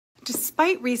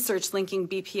Despite research linking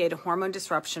BPA to hormone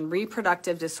disruption,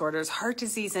 reproductive disorders, heart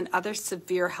disease, and other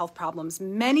severe health problems,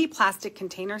 many plastic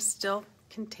containers still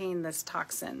contain this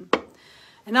toxin.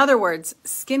 In other words,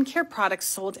 skincare products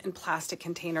sold in plastic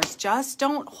containers just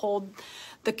don't hold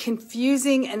the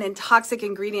confusing and toxic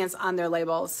ingredients on their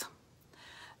labels.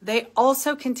 They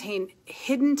also contain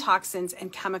hidden toxins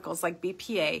and chemicals like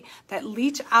BPA that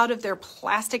leach out of their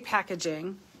plastic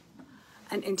packaging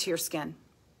and into your skin.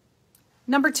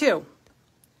 Number 2,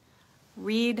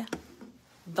 read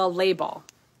the label.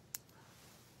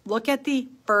 Look at the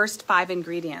first 5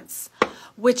 ingredients,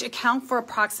 which account for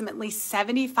approximately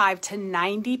 75 to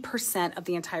 90% of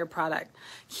the entire product.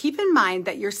 Keep in mind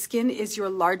that your skin is your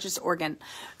largest organ,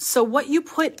 so what you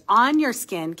put on your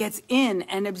skin gets in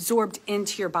and absorbed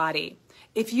into your body.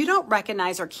 If you don't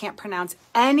recognize or can't pronounce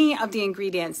any of the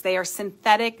ingredients, they are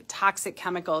synthetic toxic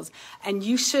chemicals, and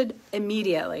you should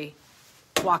immediately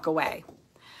walk away.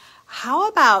 How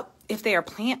about if they are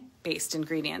plant-based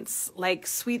ingredients like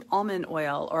sweet almond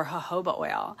oil or jojoba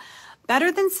oil?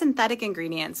 Better than synthetic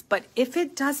ingredients, but if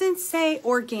it doesn't say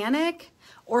organic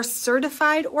or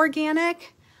certified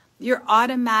organic, you're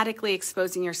automatically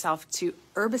exposing yourself to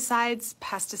herbicides,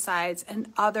 pesticides,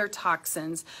 and other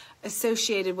toxins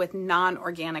associated with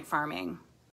non-organic farming.